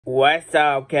What's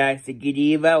up, guys? Good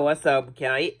evening. What's up,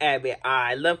 guys?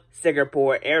 I love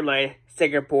Singapore Airline.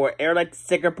 Singapore Airline to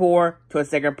Singapore to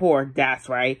Singapore. That's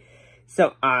right.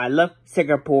 So I love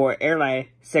Singapore Airline.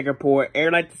 Singapore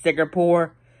Airline to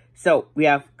Singapore. So we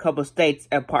have a couple states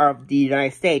a part of the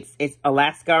United States. It's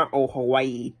Alaska or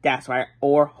Hawaii. That's right.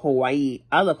 Or Hawaii.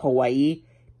 I love Hawaii.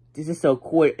 This is so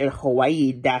cool in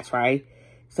Hawaii. That's right.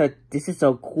 So this is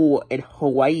so cool in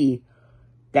Hawaii.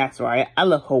 That's right. I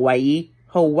love Hawaii.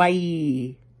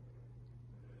 Hawaii.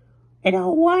 In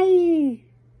Hawaii.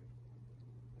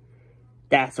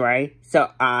 That's right. So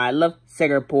I love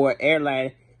Singapore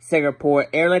Airline. Singapore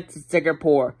Airline to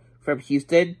Singapore. From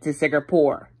Houston to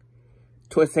Singapore.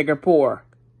 To Singapore.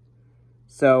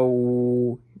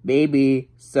 So maybe.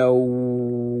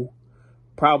 So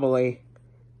probably.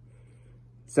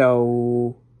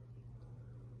 So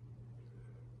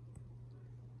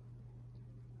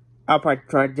I'll probably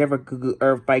try a different Google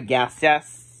Earth by guess.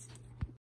 Yes.